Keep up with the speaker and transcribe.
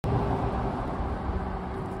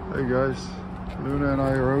Hey guys, Luna and I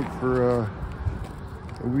are out for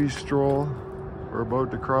a wee stroll. We're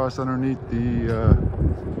about to cross underneath the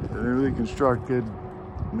newly constructed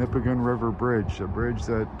Nipigon River Bridge, a bridge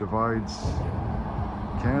that divides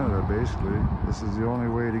Canada basically. This is the only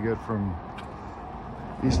way to get from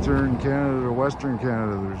Eastern Canada to Western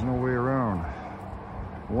Canada. There's no way around.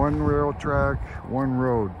 One rail track, one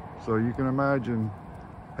road. So you can imagine,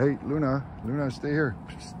 hey Luna, stay here.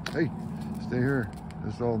 Hey, stay here.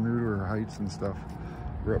 This is all new to her heights and stuff.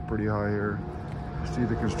 We're up pretty high here. You see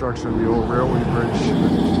the construction of the old railway bridge.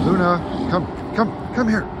 Luna, come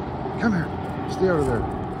here. Come here. Stay out of there.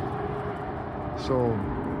 So,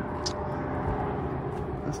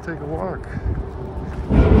 let's take a walk.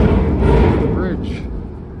 The bridge.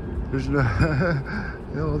 There's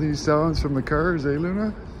all these sounds from the cars, eh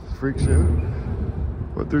Luna? Freaks you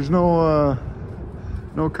out. But there's no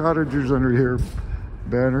cottagers under here,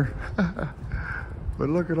 Banner. But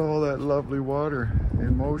look at all that lovely water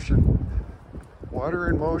in motion. Water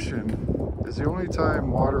in motion is the only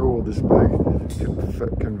time water will display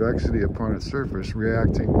convexity upon its surface,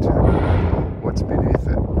 reacting to what's beneath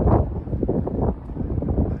it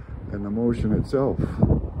and the motion itself.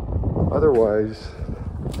 Otherwise,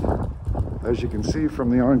 as you can see from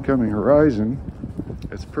the oncoming horizon,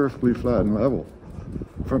 it's perfectly flat and level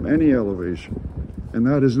from any elevation. And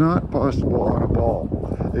that is not possible on a ball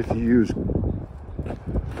if you use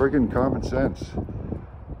friggin' common sense.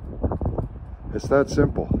 It's that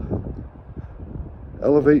simple.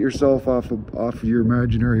 Elevate yourself off of your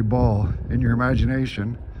imaginary ball in your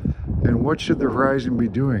imagination, and what should the horizon be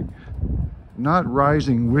doing? Not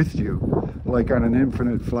rising with you like on an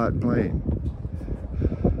infinite flat plane,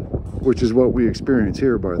 which is what we experience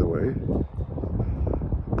here, by the way,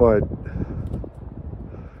 but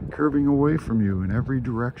curving away from you in every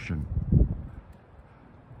direction.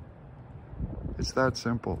 It's that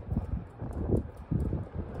simple.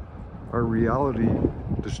 Our reality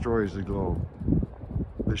destroys the globe.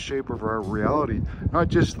 The shape of our reality, not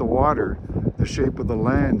just the water, the shape of the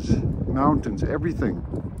lands, mountains, everything.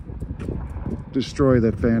 Destroy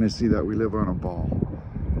that fantasy that we live on a ball.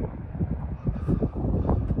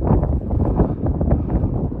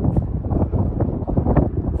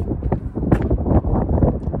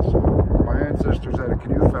 So my ancestors had a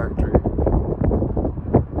canoe factory.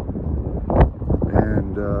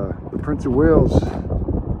 And the Prince of Wales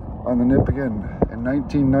on the Nipigon in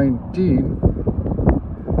 1919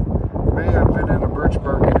 may have been in a birch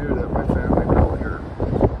bark canoe that my family built here.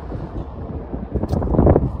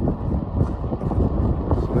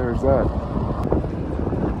 So there's that.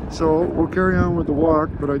 So we'll carry on with the walk,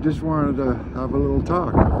 but I just wanted to have a little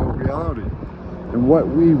talk about reality and what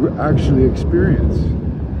we actually experience.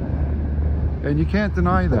 And you can't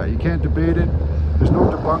deny that. You can't debate it. There's no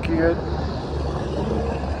debunking it.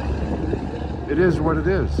 It is what it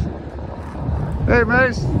is. Hey,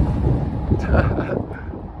 Mace!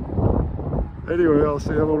 Anyway, I'll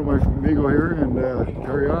say hello to my amigo here and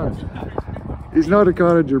carry on. He's not a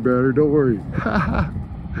cottager, Banner, don't worry.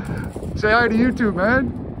 Say hi to YouTube,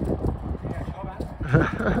 man!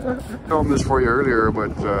 I filmed this for you earlier,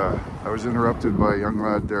 but I was interrupted by a young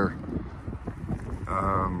lad there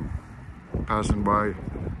passing by.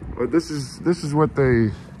 But this is what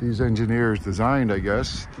these engineers designed, I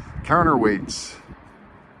guess. Counterweights.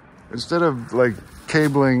 Instead of like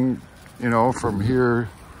cabling, you know, from here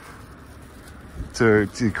to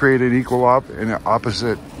create an equal and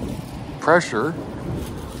opposite pressure,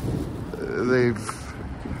 they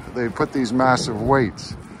put these massive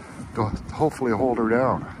weights to hopefully hold her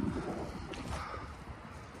down.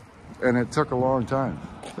 And it took a long time.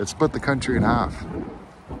 It split the country in half.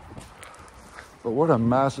 But what a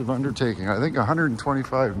massive undertaking. I think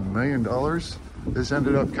 $125 million this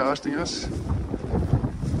ended up costing us.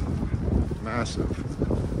 Massive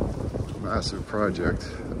project,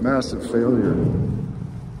 massive failure.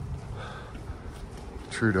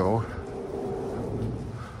 Trudeau.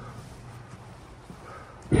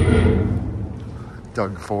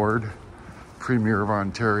 Doug Ford, Premier of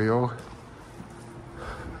Ontario.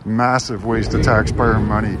 Massive waste of taxpayer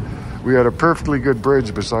money. We had a perfectly good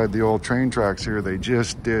bridge beside the old train tracks here. They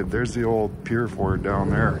just did. There's the old pier for it down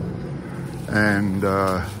there. And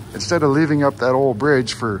instead of leaving up that old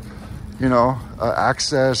bridge for, you know,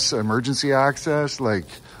 access, emergency access, like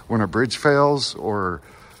when a bridge fails or,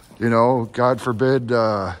 you know, God forbid,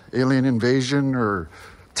 alien invasion or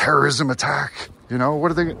terrorism attack, you know,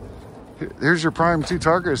 what are they? Here's your prime two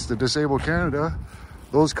targets to disable Canada.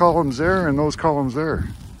 Those columns there and those columns there.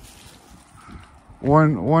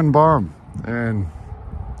 One bomb, and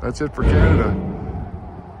that's it for Canada.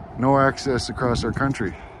 No access across our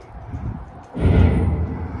country.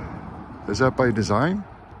 Is that by design?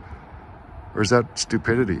 Or is that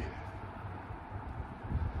stupidity?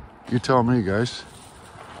 You tell me, guys.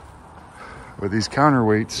 With these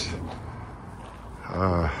counterweights,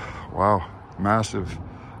 wow, massive.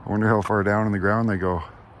 I wonder how far down in the ground they go.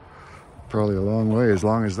 Probably a long way, as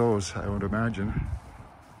long as those, I would imagine.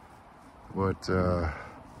 But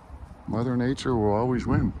Mother Nature will always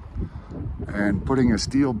win. And putting a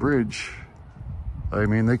steel bridge, I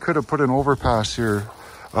mean, they could have put an overpass here,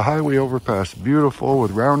 a highway overpass, beautiful,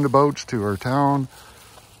 with roundabouts to our town.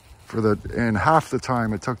 And half the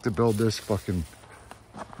time it took to build this fucking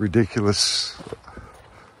ridiculous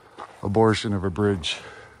abortion of a bridge.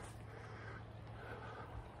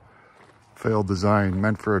 Failed design,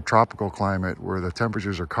 meant for a tropical climate where the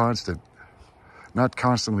temperatures are constant, not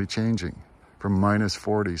constantly changing from minus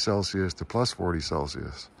 40 Celsius to plus 40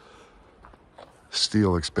 Celsius.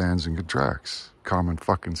 Steel expands and contracts. Common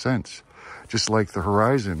fucking sense. Just like the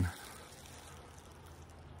horizon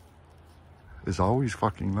is always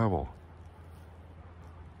fucking level.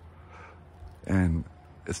 And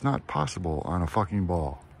it's not possible on a fucking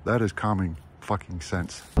ball. That is common fucking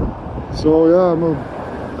sense. So yeah, I'm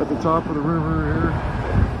at the top of the river here.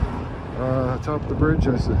 Top of the bridge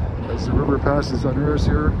as the river passes under us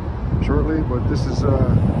here shortly. But this is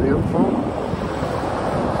the info.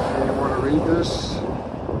 If you want to read this,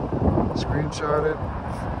 screenshot it,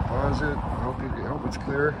 pause it. I hope it's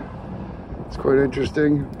clear. It's quite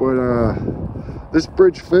interesting. But this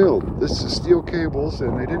bridge failed. This is steel cables,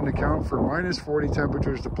 and they didn't account for minus 40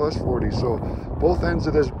 temperatures to plus 40. So both ends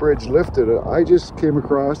of this bridge lifted. I just came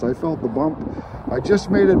across, I felt the bump. I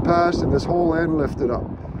just made it past, and this whole end lifted up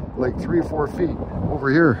like 3 or 4 feet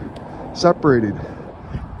over here, separated.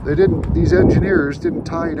 These engineers didn't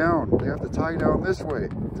tie down. They have to tie down this way.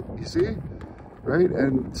 You see? Right?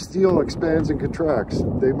 And steel expands and contracts.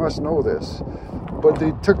 They must know this. But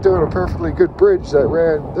they took down a perfectly good bridge that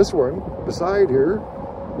ran this one beside here.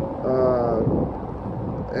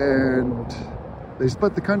 And they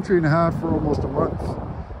split the country in half for almost a month.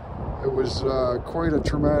 It was quite a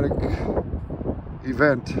traumatic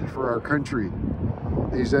event for our country.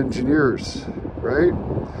 These engineers, right?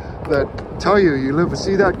 That tell you,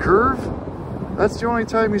 see that curve? That's the only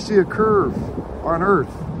time you see a curve on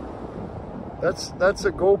Earth. That's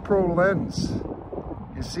a GoPro lens.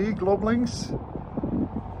 You see, Globelings?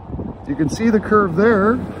 You can see the curve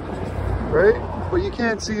there, right? But you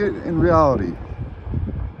can't see it in reality.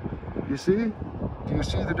 You see? Do you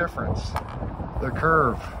see the difference? The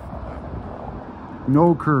curve.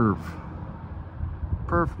 No curve.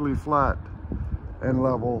 Perfectly flat and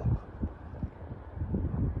level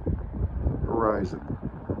horizon.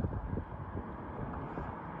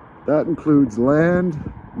 That includes land,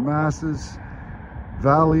 masses,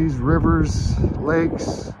 valleys, rivers,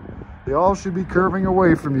 lakes. They all should be curving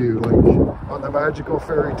away from you, like on the magical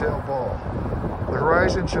fairy tale ball. The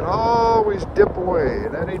horizon should always dip away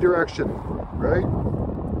in any direction, right?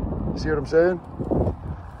 See what I'm saying?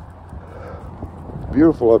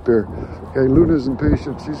 Beautiful up here. Okay, Luna's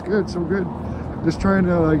impatient. She's good, so good. Just trying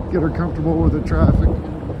to like get her comfortable with the traffic.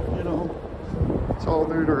 You know, it's all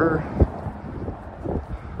new to her.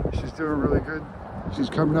 She's doing really good. She's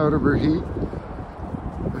coming out of her heat.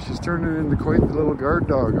 But she's turning into quite the little guard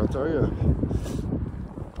dog, I'll tell you.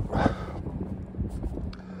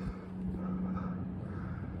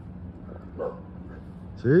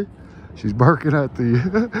 See? She's barking at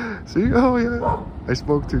the... See? Oh, yeah. I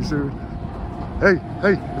spoke too soon. Hey,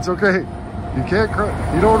 it's okay. You can't cry.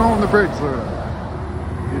 You don't own the bridge, Luna.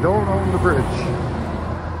 You don't own the bridge.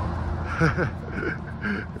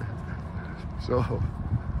 So,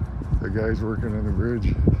 the guy's working on the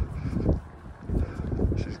bridge.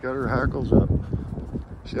 She's got her hackles up.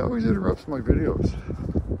 She always interrupts my videos.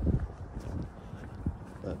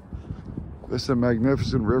 This is a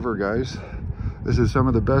magnificent river, guys. This is some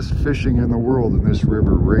of the best fishing in the world in this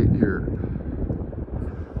river right here.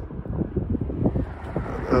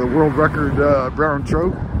 World record brown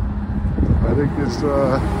trout, I think, is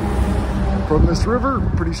from this river,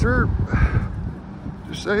 pretty sure.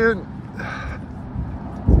 Just saying.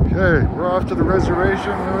 Okay, we're off to the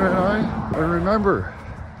reservation, Luna and I. And remember,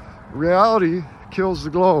 reality kills the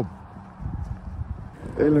globe.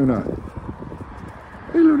 Hey, Luna.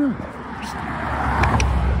 Hey, Luna.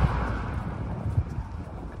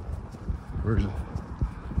 Where's it?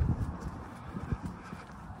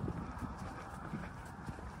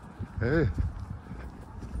 Hey.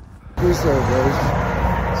 Peace out,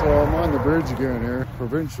 guys. So I'm on the bridge again here.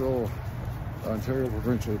 Ontario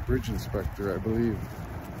Provincial Bridge Inspector, I believe.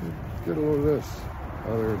 Get a load of this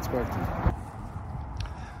while they're inspecting.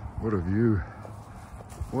 What a view.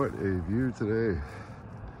 What a view today.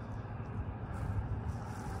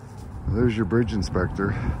 There's your bridge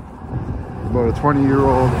inspector. About a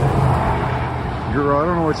 20-year-old girl. I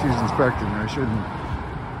don't know what she's inspecting. I shouldn't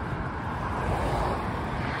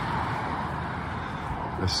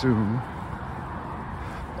assume.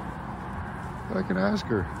 I can ask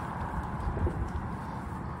her.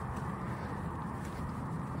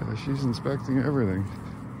 She's inspecting everything.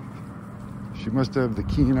 She must have the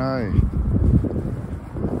keen eye.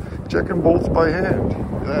 Checking bolts by hand.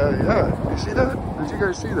 Yeah, you see that? Did you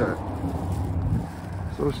guys see that?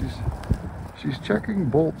 So she's checking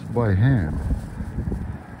bolts by hand.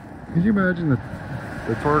 Can you imagine the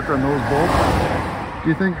torque on those bolts? Do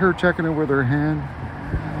you think her checking it with her hand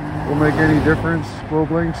will make any difference,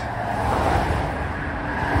 Globelings?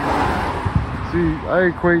 See, I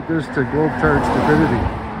equate this to globe-tart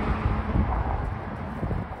stupidity.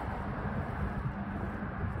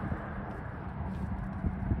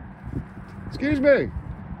 Excuse me.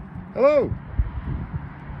 Hello.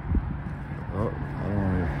 Oh, I don't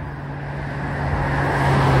want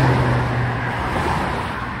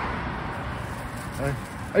to.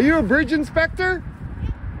 Are you a bridge inspector?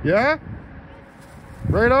 Yeah?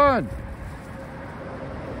 Right on.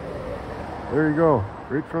 There you go.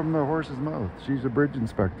 Right from the horse's mouth. She's a bridge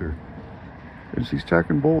inspector. And she's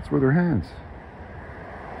checking bolts with her hands.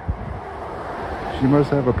 She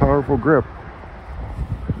must have a powerful grip.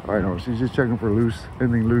 I know, she's just checking for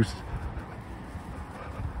anything loose.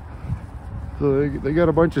 So they got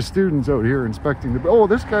a bunch of students out here inspecting the. Oh,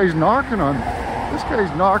 this guy's knocking on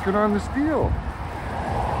the steel.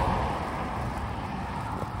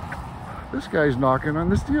 This guy's knocking on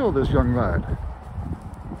the steel, this young lad.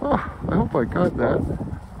 Oh, I hope I caught that.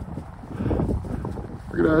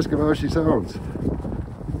 We're gonna ask him how she sounds.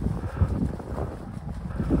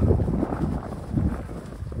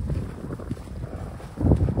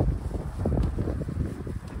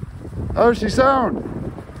 How's she sound?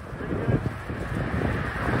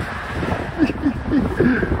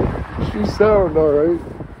 She sound all right.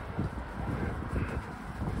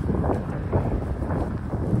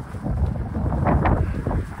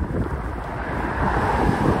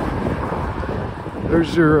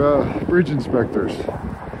 There's your bridge inspectors.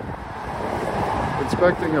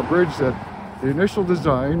 Inspecting a bridge that the initial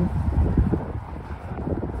design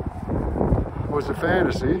was a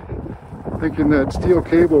fantasy, thinking that steel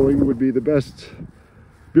cabling would be the best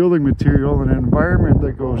building material in an environment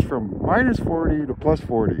that goes from -40 to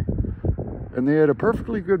 +40. And they had a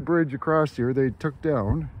perfectly good bridge across here they took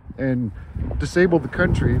down and disabled the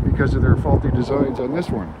country because of their faulty designs on this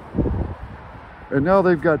one. And now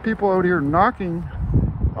they've got people out here knocking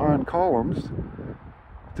on columns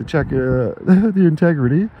to check the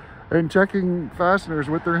integrity and checking fasteners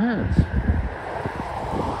with their hands.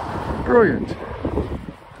 Brilliant.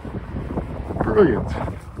 Brilliant.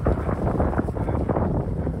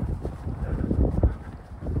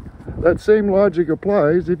 That same logic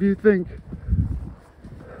applies if you think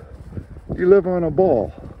you live on a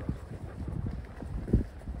ball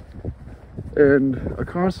and a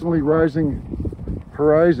constantly rising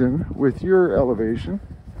horizon with your elevation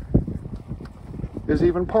is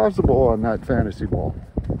even possible on that fantasy ball.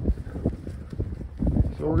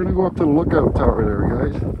 So we're gonna go up to the lookout tower there,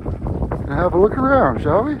 guys, and have a look around,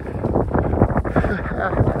 shall we?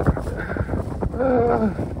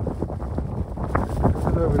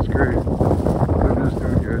 That was great. I'm just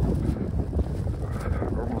doing good.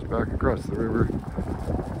 We're almost back across the river.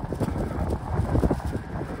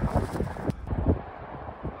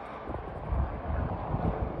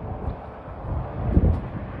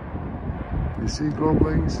 You see,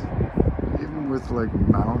 Globelings, even with like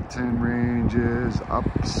mountain ranges,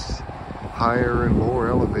 ups, higher and lower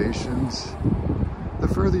elevations, the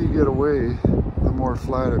further you get away, the more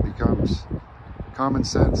flat it becomes. Common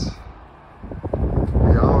sense.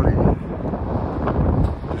 Reality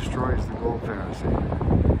destroys the globe fantasy.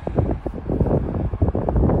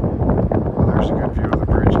 Well, there's a good view of the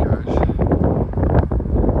bridge, guys.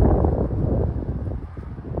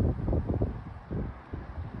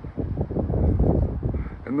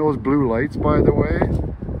 And those blue lights, by the way,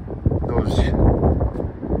 those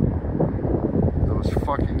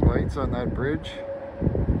fucking lights on that bridge,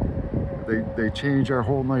 they change our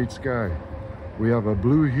whole night sky. We have a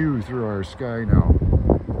blue hue through our sky now,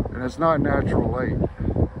 and it's not natural light.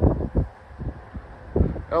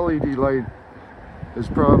 LED light is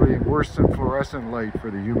probably worse than fluorescent light for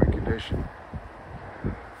the human condition.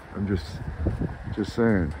 I'm just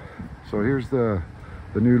saying. So here's the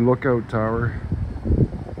new lookout tower,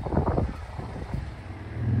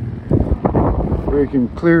 where you can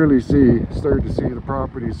clearly start to see the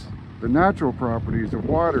properties, the natural properties of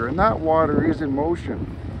water, and that water is in motion.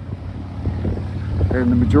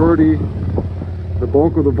 and the majority, the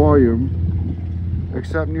bulk of the volume,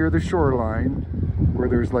 except near the shoreline, where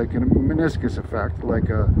there's like a meniscus effect, like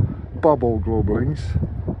a bubble globulings,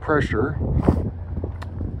 pressure,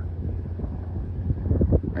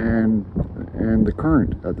 and the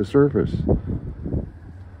current at the surface.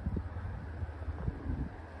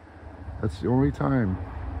 That's the only time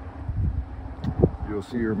you'll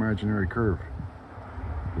see your imaginary curve,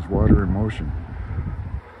 is water in motion.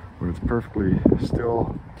 When it's perfectly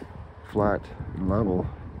still, flat, and level,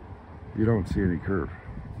 you don't see any curve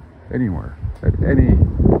anywhere, at any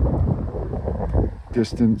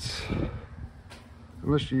distance,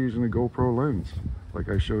 unless you're using a GoPro lens, like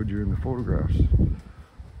I showed you in the photographs.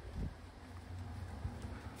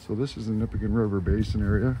 So this is the Nipigon River Basin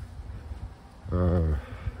area.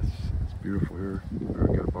 It's beautiful here. I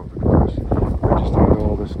got about the glass. I just added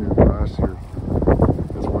all this new glass here.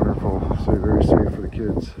 It's wonderful. So very safe for the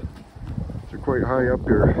kids. They're quite high up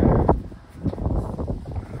here.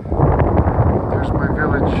 There's my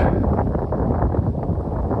village.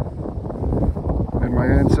 And my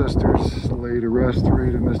ancestors lay to rest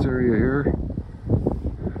right in this area here.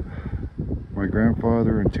 My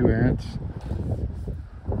grandfather and 2 aunts.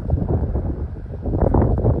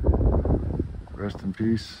 Rest in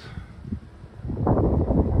peace.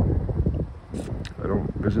 I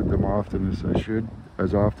don't visit them often as I should.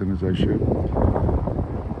 That's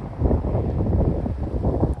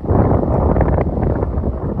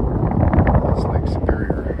Lake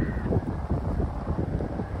Superior.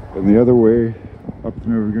 And the other way up the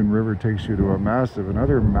Nipigon River takes you to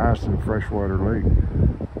another massive freshwater lake,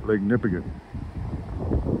 Lake Nipigon.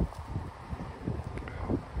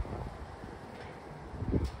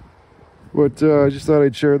 But I just thought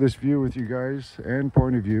I'd share this view with you guys, and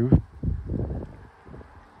point of view.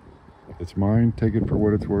 It's mine, take it for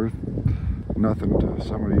what it's worth. Nothing to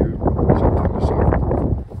some of you, something to some.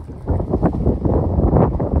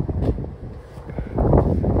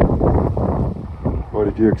 But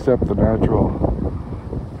if you accept the natural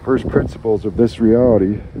first principles of this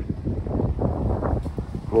reality,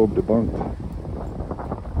 globe debunked.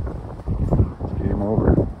 It's game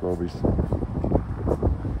over.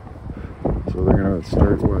 So they're gonna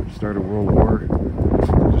start a world war to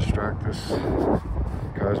distract us,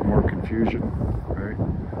 cause more confusion, right?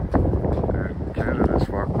 And Canada's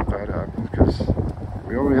fucked if that happens, because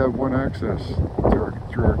we only have one access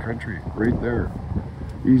through our country, right there.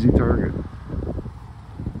 Easy target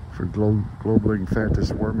for globaling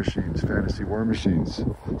fantasy war machines.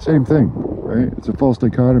 Same thing, right? It's a false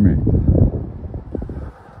dichotomy.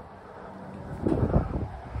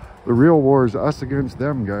 The real war is us against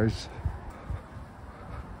them, guys.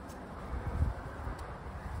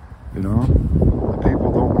 You know, the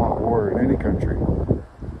people don't want war in any country.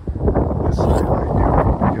 This I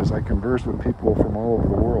do, because I converse with people from all over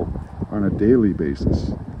the world on a daily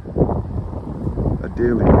basis. And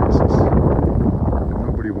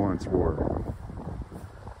nobody wants war.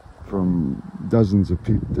 From dozens of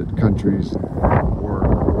countries,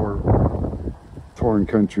 war-torn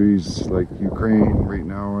countries like Ukraine. Right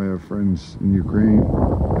now I have friends in Ukraine,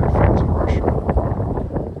 I have friends in Russia.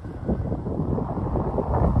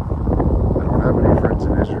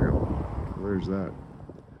 In Israel. There's that.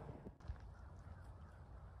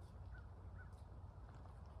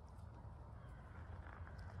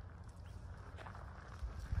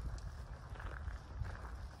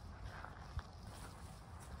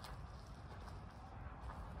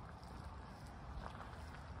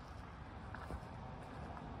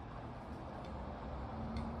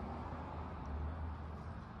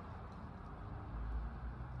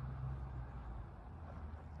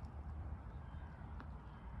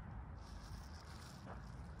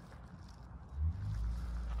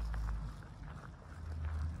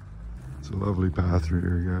 It's a lovely path through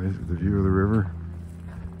here, guys, with the view of the river.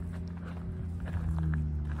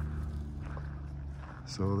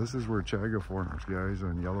 So this is where chaga forms, guys,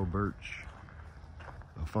 on yellow birch,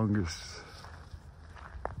 a fungus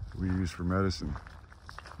we use for medicine,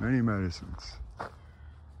 many medicines. But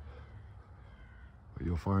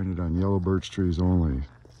you'll find it on yellow birch trees only.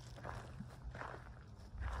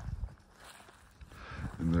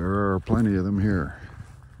 And there are plenty of them here.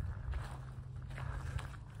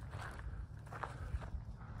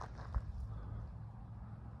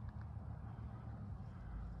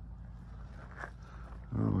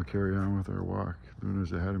 Well, we'll carry on with our walk.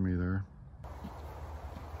 Luna's ahead of me there.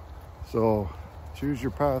 So, choose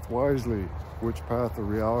your path wisely, which path of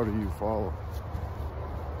reality you follow.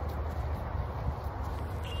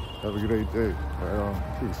 Have a great day. Right on.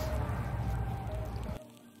 Peace.